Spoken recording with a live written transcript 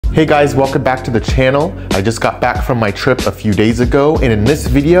Hey guys, welcome back to the channel. I just got back from my trip a few days ago, and in this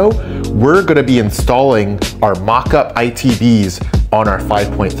video, we're gonna be installing our mock-up ITBs on our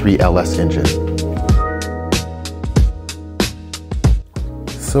 5.3 LS engine.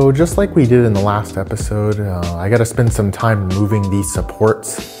 So just like we did in the last episode, I gotta spend some time removing these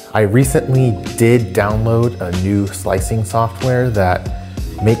supports. I recently did download a new slicing software that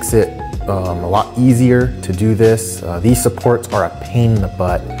makes it a lot easier to do this. These supports are a pain in the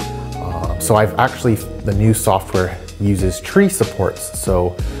butt. So the new software uses tree supports.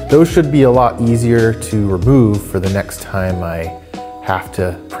 So those should be a lot easier to remove for the next time I have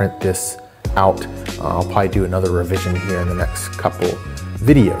to print this out. I'll probably do another revision here in the next couple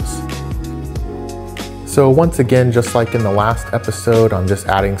videos. So once again, just like in the last episode, I'm just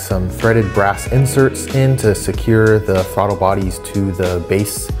adding some threaded brass inserts in to secure the throttle bodies to the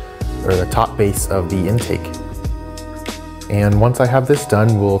base or the top base of the intake. And once I have this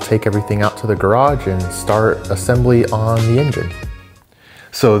done, we'll take everything out to the garage and start assembly on the engine.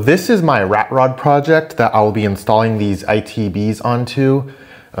 So this is my rat rod project that I'll be installing these ITBs onto.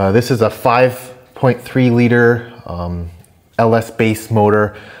 This is a 5.3 liter LS base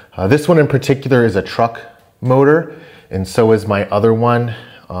motor. This one in particular is a truck motor, and so is my other one.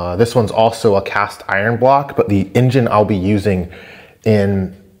 This one's also a cast iron block, but the engine I'll be using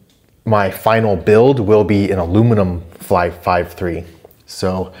in my final build will be an aluminum 5.3.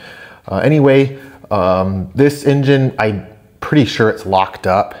 So anyway, this engine, I'm pretty sure it's locked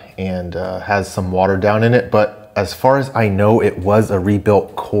up and has some water down in it, but as far as I know, it was a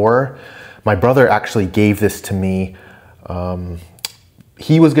rebuilt core. My brother actually gave this to me.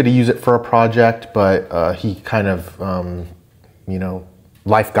 He was going to use it for a project, but he kind of, you know,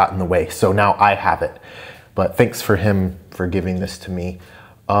 life got in the way. So now I have it, but thanks for him for giving this to me.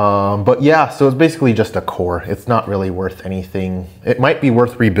 But yeah, so it's basically just a core. It's not really worth anything. It might be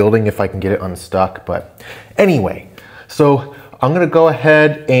worth rebuilding if I can get it unstuck, but anyway, so I'm gonna go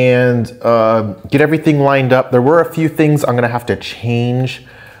ahead and get everything lined up. There were a few things I'm gonna have to change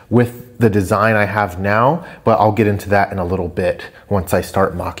with the design I have now, but I'll get into that in a little bit once I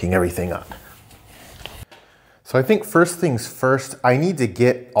start mocking everything up. So I think first things first, I need to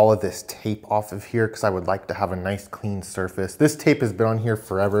get all of this tape off of here because I would like to have a nice clean surface. This tape has been on here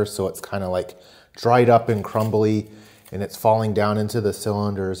forever, so it's kind of like dried up and crumbly, and it's falling down into the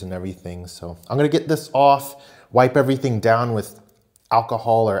cylinders and everything. So I'm gonna get this off, wipe everything down with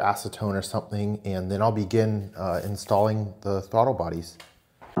alcohol or acetone or something, and then I'll begin installing the throttle bodies.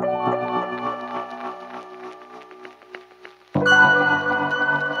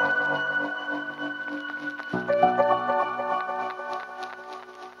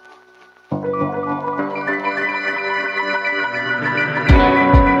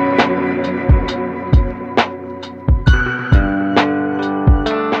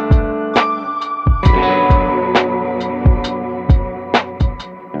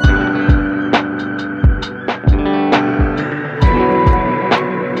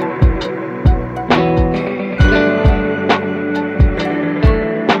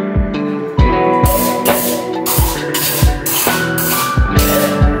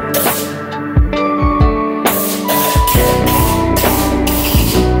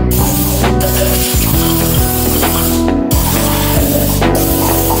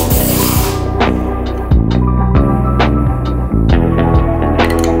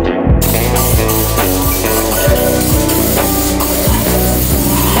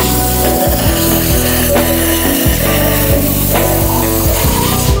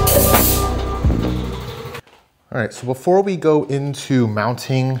 All right, so before we go into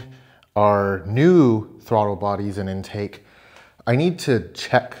mounting our new throttle bodies and intake, I need to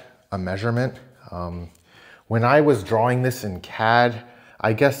check a measurement. When I was drawing this in CAD,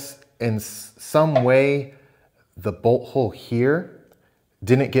 I guess in some way, the bolt hole here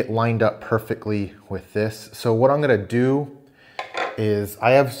didn't get lined up perfectly with this. So what I'm gonna do is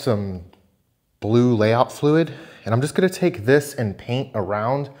I have some blue layout fluid, and I'm just gonna take this and paint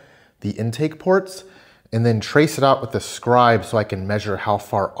around the intake ports and then trace it out with the scribe so I can measure how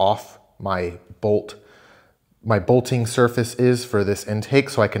far off my bolting surface is for this intake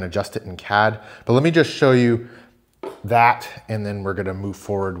so I can adjust it in CAD. But let me just show you that, and then we're gonna move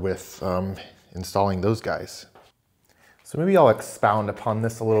forward with installing those guys. So maybe I'll expound upon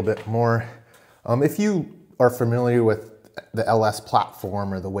this a little bit more. If you are familiar with the LS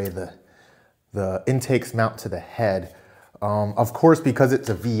platform or the way the intakes mount to the head, of course, because it's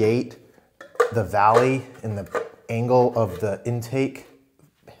a V8, the valley and the angle of the intake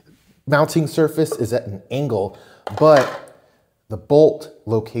mounting surface is at an angle, but the bolt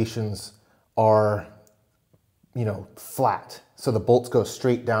locations are, you know, flat. So the bolts go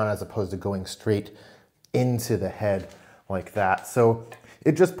straight down as opposed to going straight into the head like that. So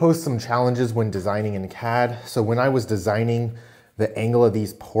it just posed some challenges when designing in CAD. So when I was designing the angle of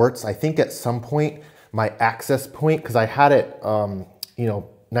these ports, I think at some point my access point, because I had it, you know,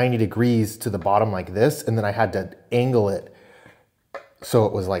 90 degrees to the bottom like this, and then I had to angle it so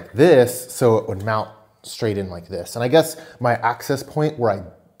it was like this, so it would mount straight in like this. And I guess my access point where I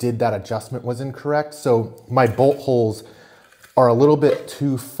did that adjustment was incorrect. So my bolt holes are a little bit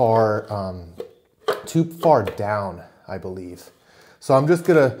too far down, I believe. So I'm just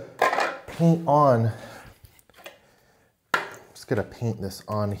gonna paint on, paint this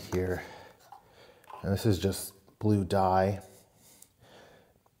on here. And this is just blue dye.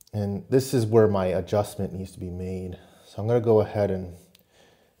 And this is where my adjustment needs to be made. So I'm gonna go ahead and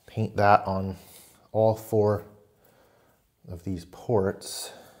paint that on all 4 of these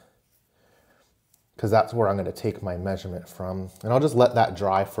ports, because that's where I'm gonna take my measurement from. And I'll just let that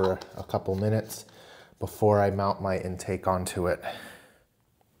dry for a couple minutes before I mount my intake onto it.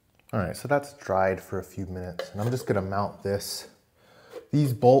 All right, so that's dried for a few minutes, and I'm just gonna mount this.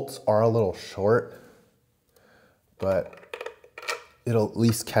 These bolts are a little short, but it'll at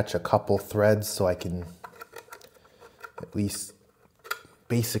least catch a couple threads so I can at least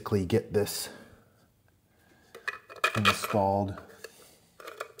basically get this installed.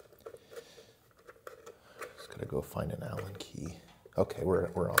 Just gotta go find an Allen key. Okay,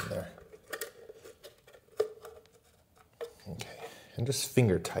 we're on there. Okay, and just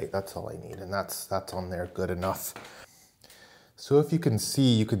finger tight, that's all I need, and that's on there good enough. So if you can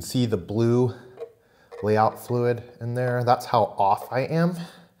see the blue layout fluid in there. That's how off I am.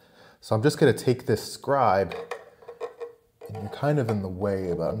 So I'm just gonna take this scribe, and you're kind of in the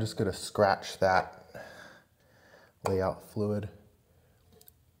way, but I'm just gonna scratch that layout fluid.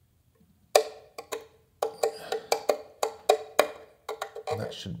 And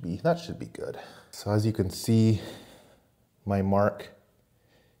that should be good. So as you can see, my mark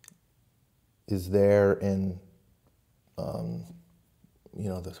is there in, you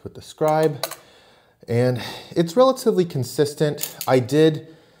know, this with the scribe, and it's relatively consistent. I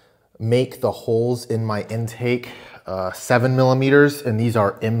did make the holes in my intake 7mm, and these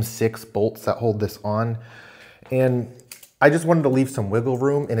are M6 bolts that hold this on. And I just wanted to leave some wiggle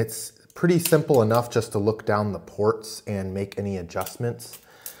room, and it's pretty simple enough just to look down the ports and make any adjustments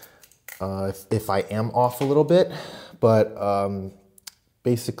if I am off a little bit. But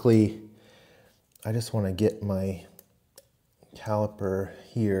basically, I just want to get my caliper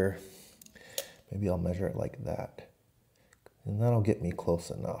here. Maybe I'll measure it like that, and that'll get me close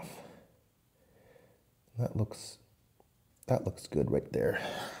enough. That looks good right there.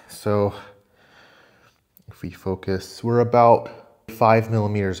 So if we focus, we're about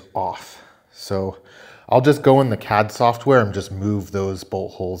 5mm off. So I'll just go in the CAD software and just move those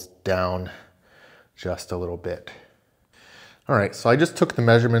bolt holes down just a little bit. All right, so I just took the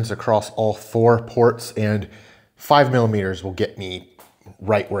measurements across all 4 ports, and 5mm will get me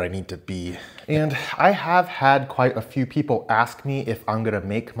right where I need to be. And I have had quite a few people ask me if I'm gonna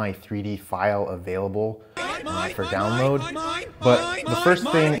make my 3D file available for download. But the first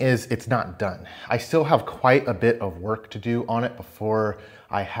thing is it's not done. I still have quite a bit of work to do on it before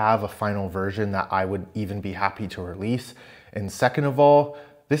I have a final version that I would even be happy to release. And second of all,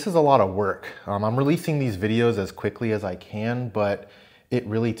 this is a lot of work. I'm releasing these videos as quickly as I can, but it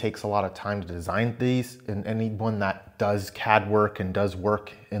really takes a lot of time to design these, and anyone that does CAD work and does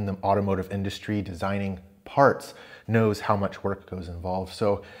work in the automotive industry designing parts knows how much work goes involved.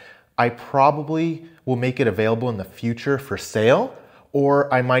 So I probably will make it available in the future for sale,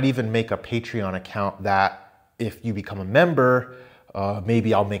 or I might even make a Patreon account that if you become a member,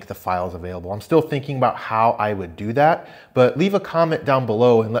 maybe I'll make the files available. I'm still thinking about how I would do that, but leave a comment down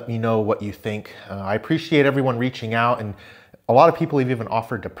below and let me know what you think. I appreciate everyone reaching out, and a lot of people have even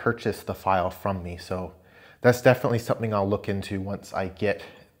offered to purchase the file from me. So that's definitely something I'll look into once I get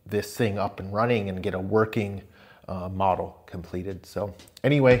this thing up and running and get a working model completed. So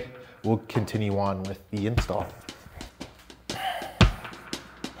anyway, we'll continue on with the install.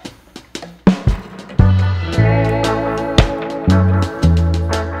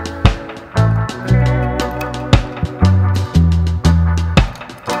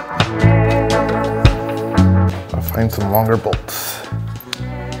 Find some longer bolts.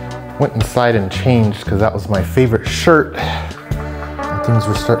 Went inside and changed because that was my favorite shirt. And things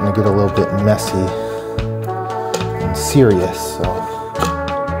were starting to get a little bit messy and serious. So, all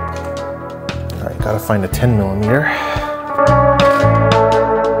right, gotta find a 10mm.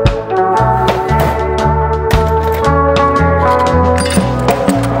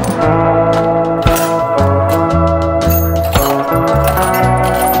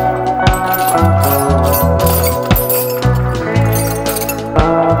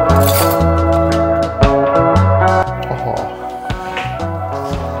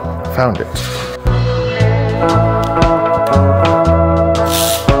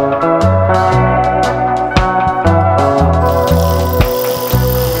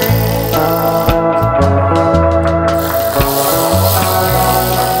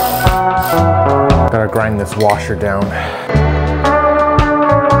 washer down.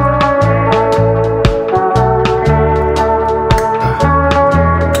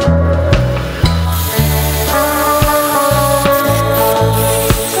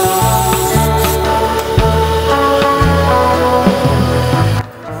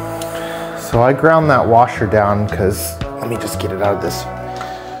 So I ground that washer down because, let me just get it out of this.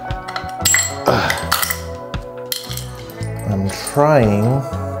 I'm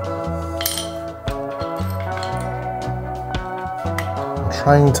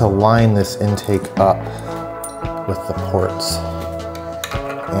trying to line this intake up with the ports.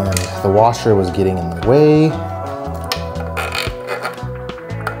 And the washer was getting in the way,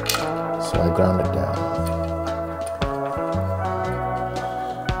 so I ground it down.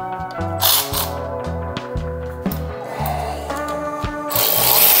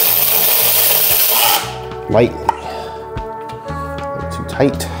 Lightly, a little too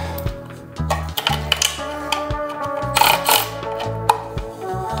tight.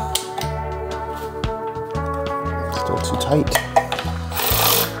 Still too tight.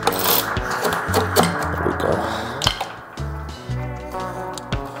 There we go.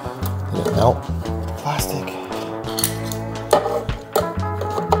 Did it melt? Plastic.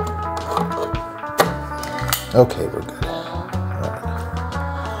 Okay, we're good.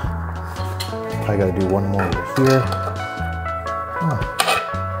 I gotta do one more over here. Oh.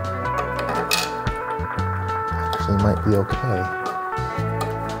 Actually might be okay.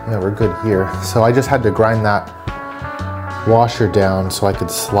 Yeah, we're good here. So I just had to grind that washer down so I could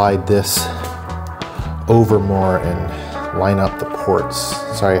slide this over more and line up the ports.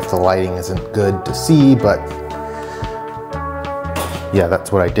 Sorry if the lighting isn't good to see, but yeah, that's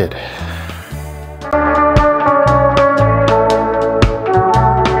what I did.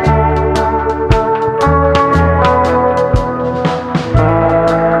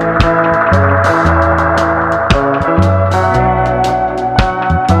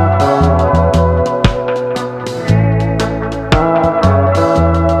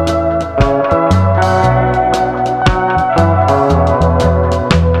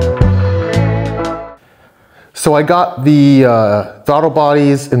 So I got the throttle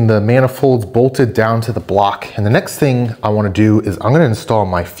bodies and the manifolds bolted down to the block. And the next thing I want to do is I'm going to install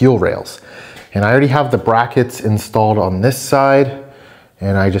my fuel rails. And I already have the brackets installed on this side,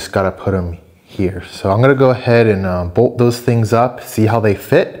 and I just got to put them here. So I'm going to go ahead and bolt those things up, see how they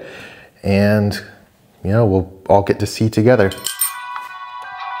fit, and you know, we'll all get to see together.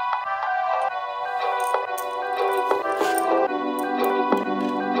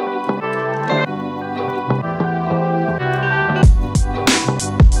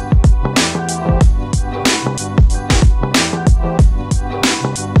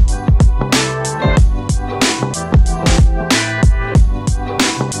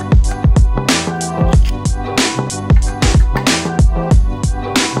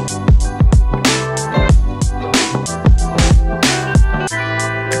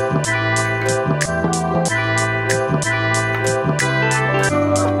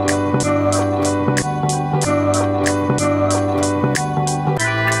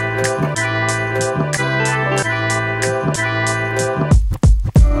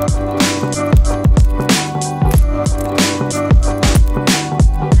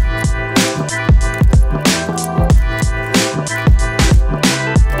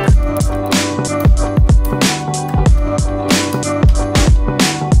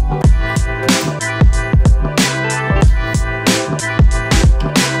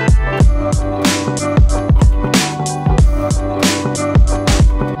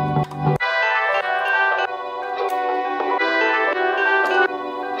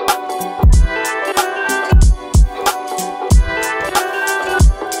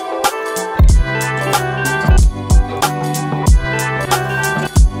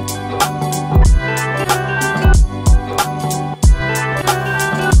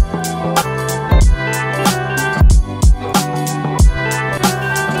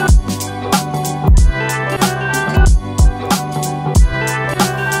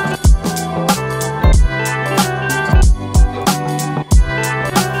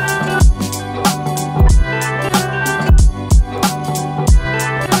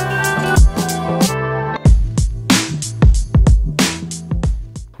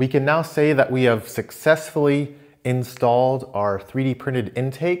 We can now say that we have successfully installed our 3D printed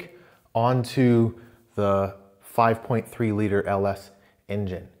intake onto the 5.3 liter LS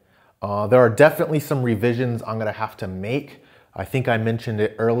engine. There are definitely some revisions I'm gonna have to make. I think I mentioned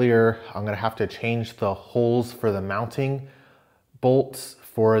it earlier. I'm gonna have to change the holes for the mounting bolts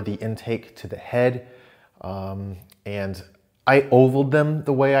for the intake to the head. And I ovaled them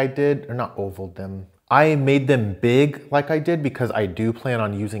the way I did, or not ovaled them. I made them big like I did because I do plan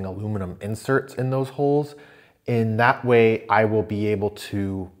on using aluminum inserts in those holes. In that way, I will be able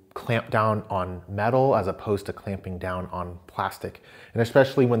to clamp down on metal as opposed to clamping down on plastic. And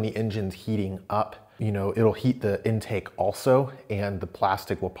especially when the engine's heating up, you know, it'll heat the intake also, and the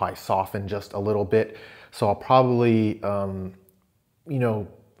plastic will probably soften just a little bit. So I'll probably, you know,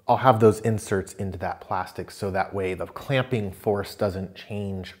 I'll have those inserts into that plastic so that way the clamping force doesn't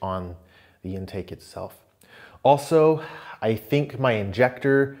change on the intake itself. Also, I think my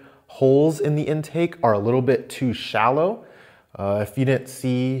injector holes in the intake are a little bit too shallow. If you didn't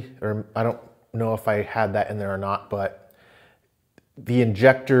see, or I don't know if I had that in there or not, but the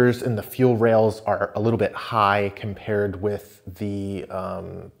injectors and the fuel rails are a little bit high compared with the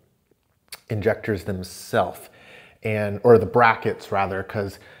injectors themselves, or the brackets rather,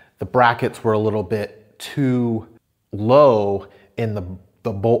 because the brackets were a little bit too low and the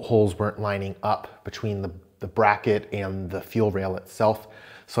bolt holes weren't lining up between the bracket and the fuel rail itself.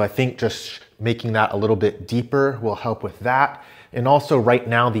 So I think just making that a little bit deeper will help with that. And also right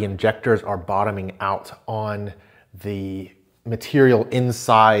now the injectors are bottoming out on the material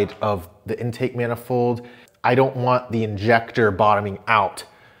inside of the intake manifold. I don't want the injector bottoming out.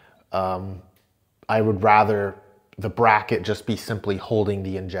 I would rather the bracket just be simply holding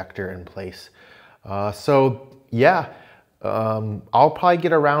the injector in place. So yeah. I'll probably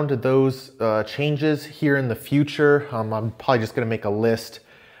get around to those changes here in the future. I'm probably just gonna make a list,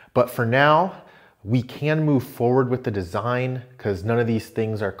 but for now, we can move forward with the design because none of these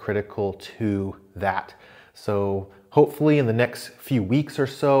things are critical to that. So hopefully in the next few weeks or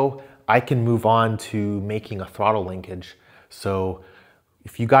so, I can move on to making a throttle linkage. So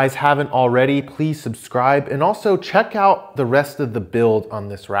if you guys haven't already, please subscribe and also check out the rest of the build on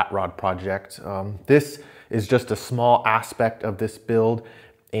this rat rod project. This is just a small aspect of this build,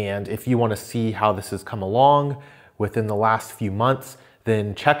 and if you want to see how this has come along within the last few months,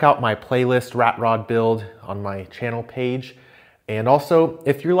 then check out my playlist rat rod build on my channel page. And also,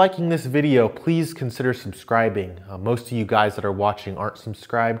 if you're liking this video, please consider subscribing. Most of you guys that are watching aren't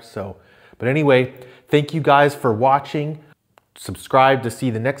subscribed, but anyway, thank you guys for watching. Subscribe to see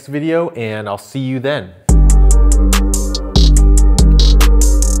the next video, and I'll see you then.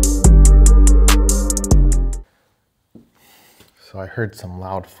 So I heard some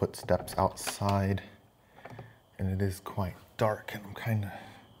loud footsteps outside, and it is quite dark, and I'm kind of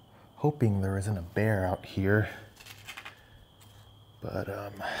hoping there isn't a bear out here. But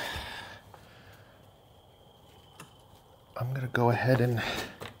I'm gonna go ahead and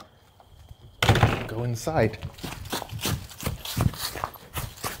go inside.